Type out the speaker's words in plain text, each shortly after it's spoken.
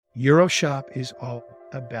EuroShop is all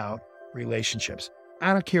about relationships.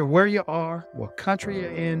 I don't care where you are, what country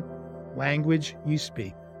you're in, language you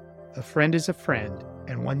speak. A friend is a friend,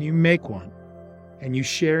 and when you make one and you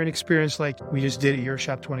share an experience like we just did at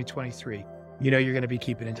EuroShop 2023, you know you're going to be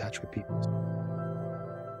keeping in touch with people.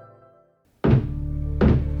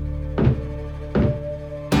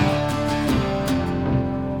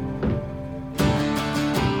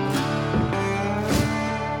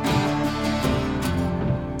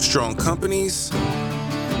 Strong companies,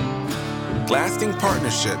 lasting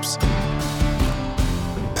partnerships,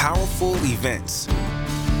 powerful events.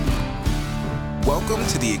 Welcome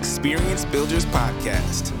to the Experience Builders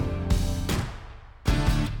Podcast.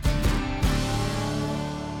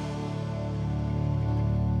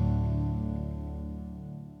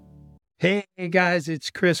 Hey guys, it's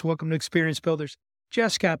Chris. Welcome to Experience Builders.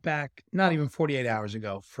 Just got back, not even 48 hours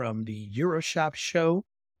ago, from the EuroShop show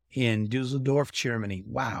in Dusseldorf, Germany.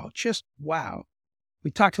 Wow, just wow.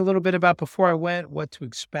 We talked a little bit about before I went, what to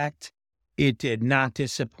expect. It did not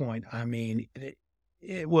disappoint. I mean,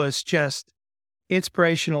 it was just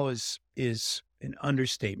inspirational is an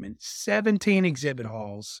understatement. 17 exhibit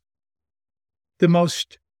halls, the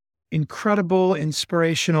most incredible,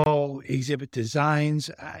 inspirational exhibit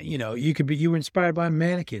designs. You were inspired by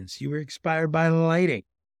mannequins. You were inspired by lighting.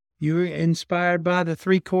 You were inspired by the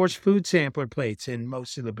 3-course food sampler plates in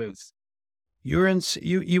most of the booths. You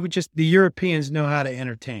were just, the Europeans know how to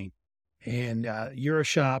entertain. And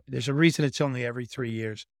EuroShop, there's a reason it's only every 3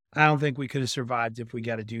 years. I don't think we could have survived if we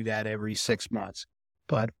got to do that every 6 months.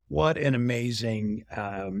 But what an amazing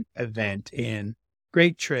event, and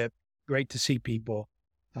great trip, great to see people.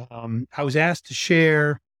 I was asked to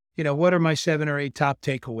share, what are my 7 or 8 top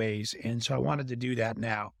takeaways? And so I wanted to do that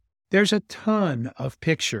now. There's a ton of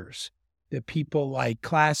pictures that people like,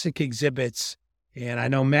 classic exhibits. And I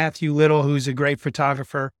know Matthew Little, who's a great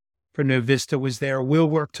photographer for New Vista, was there. Will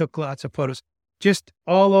Work took lots of photos. Just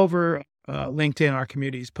all over LinkedIn, our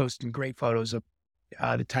community is posting great photos of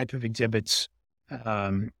the type of exhibits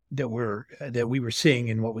that we were seeing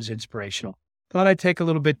and what was inspirational. Thought I'd take a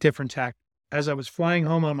little bit different tack. As I was flying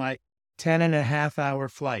home on my 10.5-hour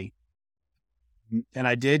flight, and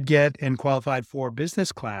I did get and qualified for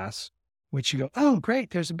business class, which you go, oh, great,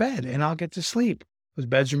 there's a bed, and I'll get to sleep. Those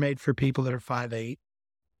beds are made for people that are 5'8",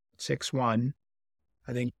 6'1".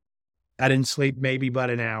 I think I didn't sleep maybe but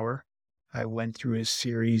an hour. I went through a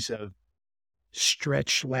series of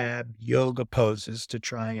stretch lab yoga poses to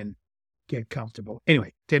try and get comfortable.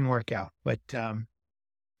 Anyway, didn't work out, but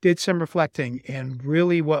did some reflecting. And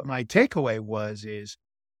really what my takeaway is,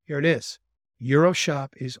 here it is. EuroShop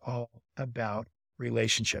is all about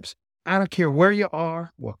relationships. I don't care where you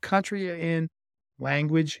are, what country you're in,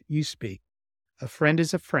 language you speak. A friend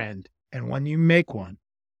is a friend. And when you make one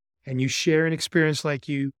and you share an experience like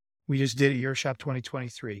we just did at EuroShop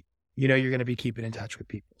 2023, you know you're going to be keeping in touch with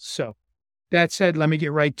people. So that said, let me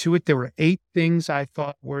get right to it. There were 8 things I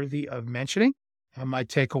thought worthy of mentioning on my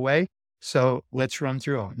takeaway. So let's run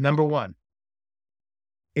through them. Number 1,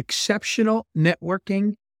 exceptional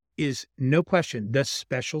networking is no question the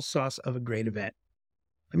special sauce of a great event.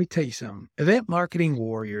 Let me tell you something. Event marketing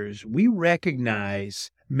warriors, we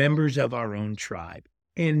recognize members of our own tribe,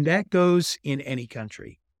 and that goes in any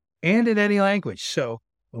country and in any language. So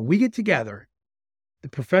when we get together, the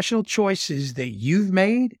professional choices that you've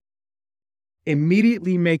made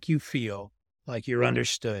immediately make you feel like you're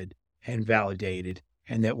understood and validated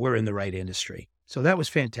and that we're in the right industry. So that was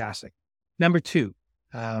fantastic. Number 2,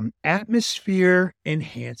 atmosphere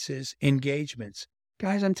enhances engagements.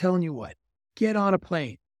 Guys, I'm telling you what, get on a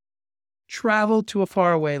plane, travel to a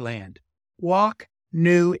faraway land, walk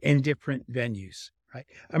new and different venues, right?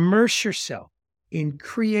 Immerse yourself in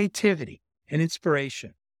creativity and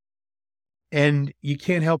inspiration. And you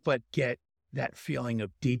can't help but get that feeling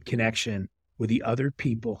of deep connection with the other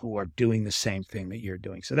people who are doing the same thing that you're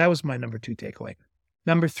doing. So that was my number 2 takeaway.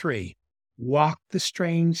 Number 3, walk the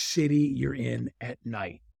strange city you're in at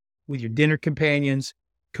night with your dinner companions,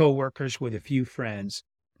 coworkers, with a few friends.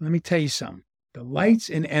 Let me tell you something. The lights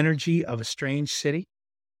and energy of a strange city,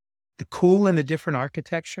 the cool and the different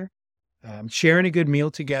architecture, sharing a good meal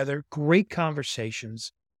together, great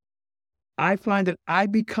conversations. I find that I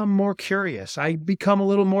become more curious. I become a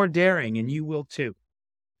little more daring, and you will too.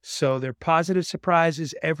 So there are positive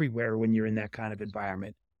surprises everywhere when you're in that kind of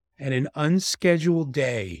environment. And an unscheduled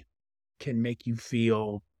day can make you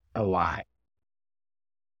feel alive.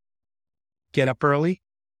 Get up early,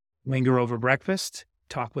 linger over breakfast,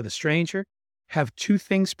 talk with a stranger, have 2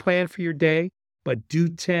 things planned for your day, but do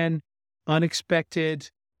 10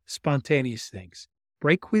 unexpected, spontaneous things.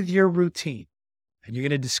 Break with your routine, and you're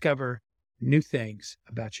going to discover new things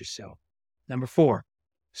about yourself. Number 4,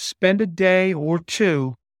 spend a day or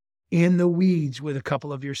two in the weeds with a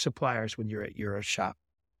couple of your suppliers when you're at EuroShop.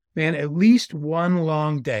 Man, at least one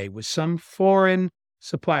long day with some foreign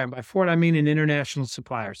supplier. By foreign, I mean an international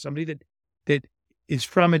supplier, somebody that is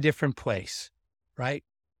from a different place, right?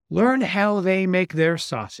 Learn how they make their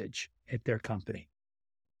sausage at their company.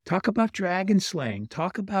 Talk about dragon slaying.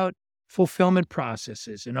 Talk about fulfillment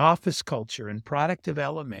processes and office culture and product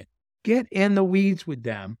development. Get in the weeds with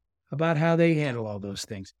them about how they handle all those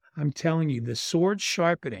things. I'm telling you, the sword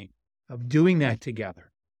sharpening of doing that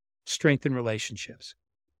together strengthen relationships.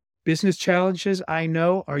 Business challenges, I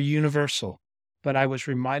know, are universal, but I was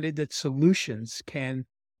reminded that solutions can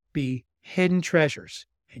be hidden treasures,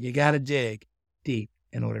 and you got to dig deep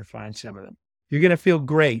in order to find some of them. You're going to feel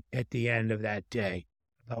great at the end of that day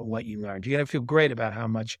about what you learned. You're going to feel great about how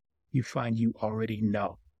much you find you already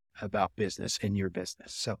know about business and your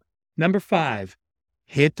business. So, number 5,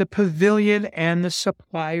 hit the pavilion and the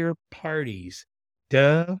supplier parties.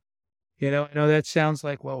 Duh. I know that sounds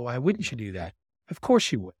like, well, why wouldn't you do that? Of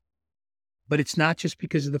course you would. But it's not just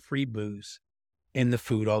because of the free booze and the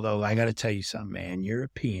food, although I got to tell you something, man,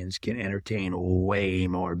 Europeans can entertain way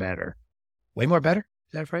more better. Way more better?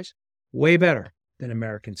 Is that a phrase? Way better than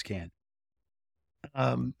Americans can.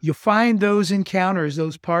 You'll find those encounters,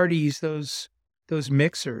 those parties, those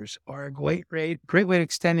mixers are a great way to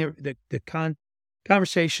extend the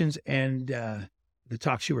conversations and the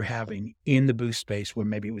talks you were having in the booth space where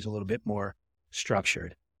maybe it was a little bit more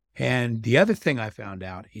structured. And the other thing I found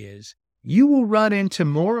out is you will run into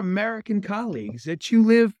more American colleagues that you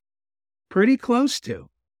live pretty close to.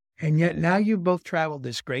 And yet now you've both traveled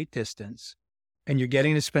this great distance and you're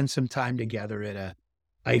getting to spend some time together at a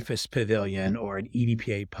IFAS pavilion or an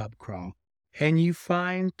EDPA pub crawl. And you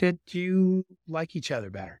find that you like each other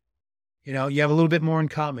better. You have a little bit more in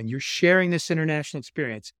common. You're sharing this international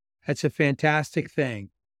experience. That's a fantastic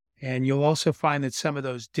thing. And you'll also find that some of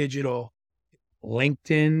those digital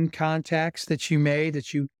LinkedIn contacts that you made,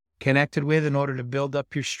 that you connected with in order to build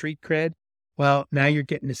up your street cred, well, now you're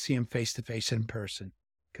getting to see them face to face in person.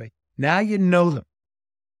 Okay. Now you know them.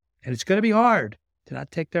 And it's going to be hard to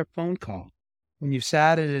not take their phone call when you've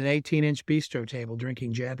sat at an 18-inch bistro table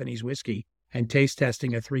drinking Japanese whiskey and taste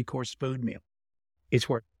testing a 3-course food meal. It's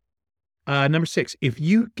worth it. Number 6, if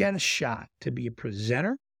you get a shot to be a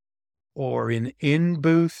presenter or an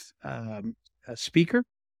in-booth a speaker,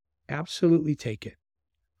 absolutely take it.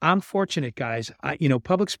 I'm fortunate, guys.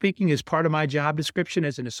 Public speaking is part of my job description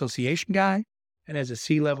as an association guy and as a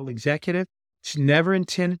C-level executive. It's never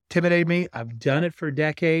intimidated me. I've done it for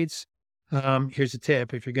decades. Here's a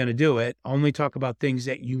tip. If you're going to do it, only talk about things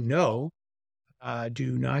that you know.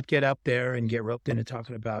 Do not get up there and get roped into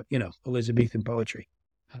talking about, Elizabethan poetry.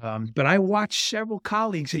 But I watched several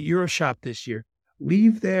colleagues at EuroShop this year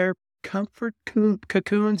leave their comfort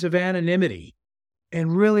cocoons of anonymity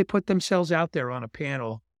and really put themselves out there on a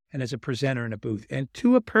panel and as a presenter in a booth. And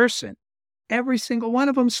to a person, every single one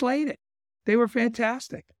of them slayed it. They were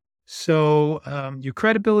fantastic. So your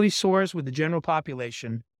credibility soars with the general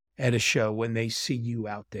population at a show when they see you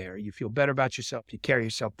out there. You feel better about yourself. You carry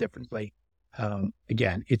yourself differently.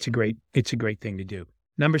 Again, it's a great thing to do.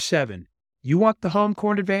 Number 7, you want the home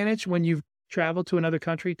court advantage when you travel to another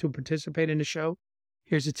country to participate in a show?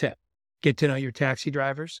 Here's a tip. Get to know your taxi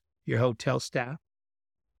drivers, your hotel staff,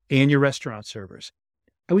 and your restaurant servers.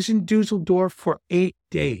 I was in Dusseldorf for 8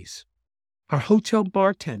 days. Our hotel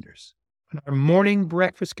bartenders and our morning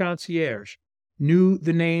breakfast concierge knew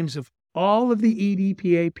the names of all of the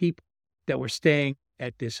EDPA people that were staying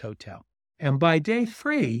at this hotel. And by day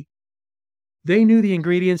 3, they knew the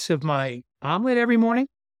ingredients of my omelet every morning.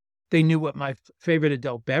 They knew what my favorite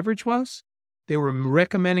adult beverage was. They were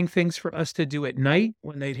recommending things for us to do at night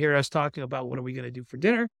when they'd hear us talking about what are we going to do for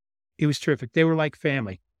dinner. It was terrific. They were like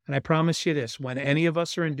family. And I promise you this, when any of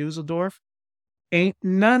us are in Dusseldorf, ain't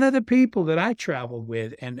none of the people that I traveled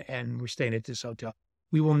with and we're staying at this hotel,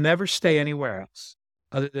 we will never stay anywhere else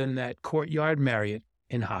other than that Courtyard Marriott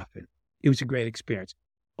in Hoffen. It was a great experience.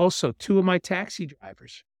 Also, 2 of my taxi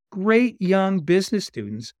drivers, great young business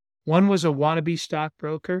students. One was a wannabe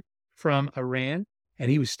stockbroker from Iran, and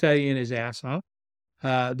he was studying his ass off.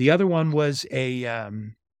 The other one was a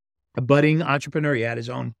budding entrepreneur. He had his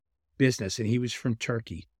own business, and he was from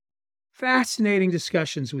Turkey. Fascinating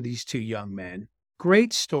discussions with these 2 young men.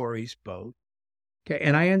 Great stories, both. Okay,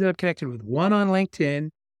 and I ended up connecting with one on LinkedIn.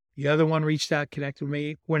 The other one reached out, connected with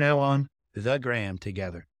me. We're now on the gram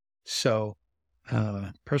together. So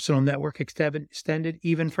personal network extended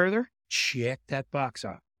even further. Check that box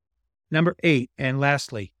off. Number 8, and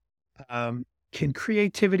lastly, Can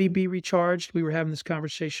creativity be recharged? We were having this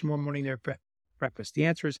conversation one morning there at breakfast. The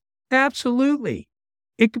answer is absolutely.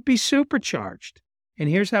 It could be supercharged. And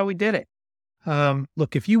here's how we did it.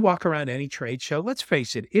 Look, if you walk around any trade show, let's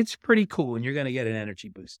face it, it's pretty cool and you're going to get an energy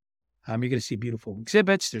boost. You're going to see beautiful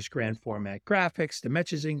exhibits. There's grand format graphics. The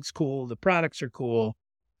messaging's cool. The products are cool.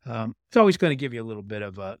 It's always going to give you a little bit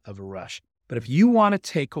of a rush. But if you want to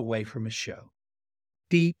take away from a show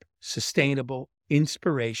deep, sustainable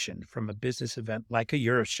inspiration from a business event like a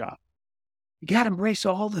EuroShop, you got to embrace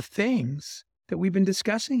all the things that we've been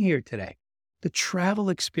discussing here today. The travel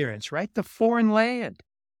experience, right? The foreign land.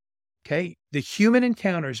 Okay. The human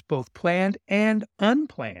encounters, both planned and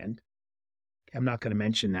unplanned. I'm not going to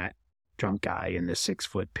mention that drunk guy in the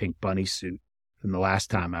 6-foot pink bunny suit from the last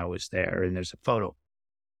time I was there. And there's a photo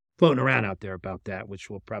floating around out there about that, which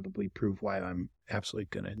will probably prove why I'm absolutely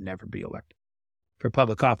going to never be elected for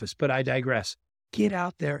public office. But I digress. Get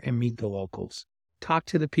out there and meet the locals. Talk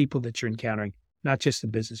to the people that you're encountering, not just the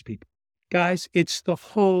business people. Guys, it's the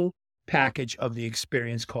whole package of the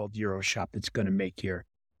experience called EuroShop that's going to make your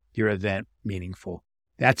event meaningful.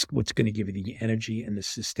 That's what's going to give you the energy and the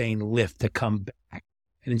sustained lift to come back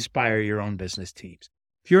and inspire your own business teams.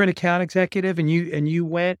 If you're an account executive and you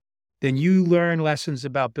went, then you learn lessons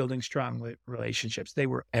about building strong relationships. They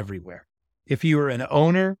were everywhere. If you were an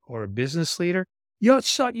owner or a business leader, you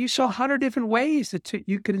saw 100 different ways that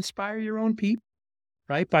you could inspire your own people,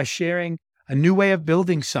 right? By sharing a new way of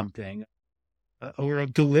building something or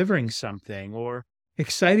delivering something or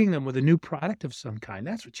exciting them with a new product of some kind.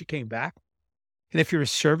 That's what you came back. And if you're a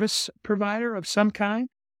service provider of some kind,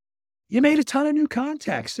 you made a ton of new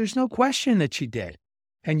contacts. There's no question that you did.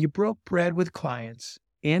 And you broke bread with clients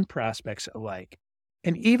and prospects alike.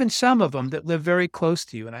 And even some of them that live very close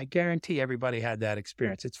to you. And I guarantee everybody had that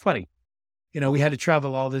experience. It's funny. We had to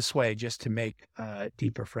travel all this way just to make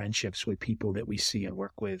deeper friendships with people that we see and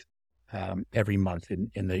work with every month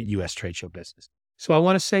in the U.S. trade show business. So I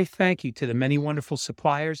want to say thank you to the many wonderful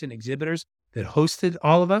suppliers and exhibitors that hosted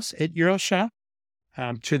all of us at EuroShop,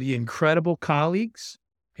 to the incredible colleagues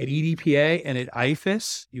at EDPA and at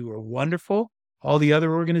IFAS. You were wonderful. All the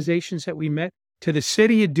other organizations that we met, to the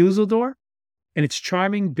city of Dusseldorf and its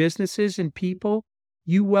charming businesses and people.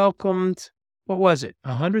 You welcomed,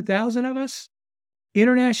 100,000 of us?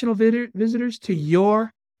 International visitors to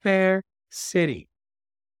your fair city.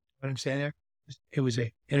 What I'm saying there? It was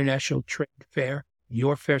an international trade fair,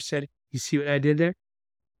 your fair city. You see what I did there?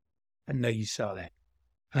 I know you saw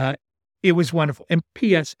that. It was wonderful. And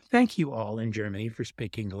P.S., thank you all in Germany for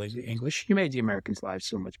speaking English. You made the Americans' lives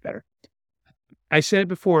so much better. I said it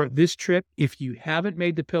before, this trip, if you haven't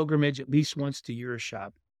made the pilgrimage at least once to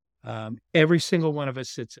EuroShop, every single one of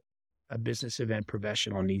us that's a business event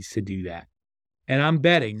professional needs to do that. And I'm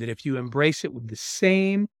betting that if you embrace it with the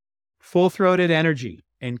same full-throated energy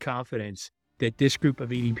and confidence that this group of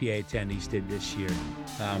EDPA attendees did this year,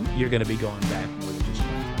 you're going to be going back more than just one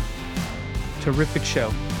time. Terrific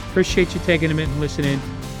show. Appreciate you taking a minute and listening.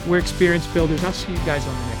 We're Experience Builders. I'll see you guys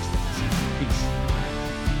on the next episode. Peace.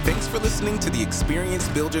 Thanks for listening to the Experience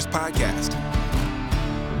Builders podcast.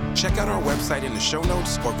 Check out our website in the show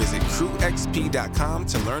notes or visit crewxp.com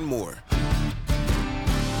to learn more.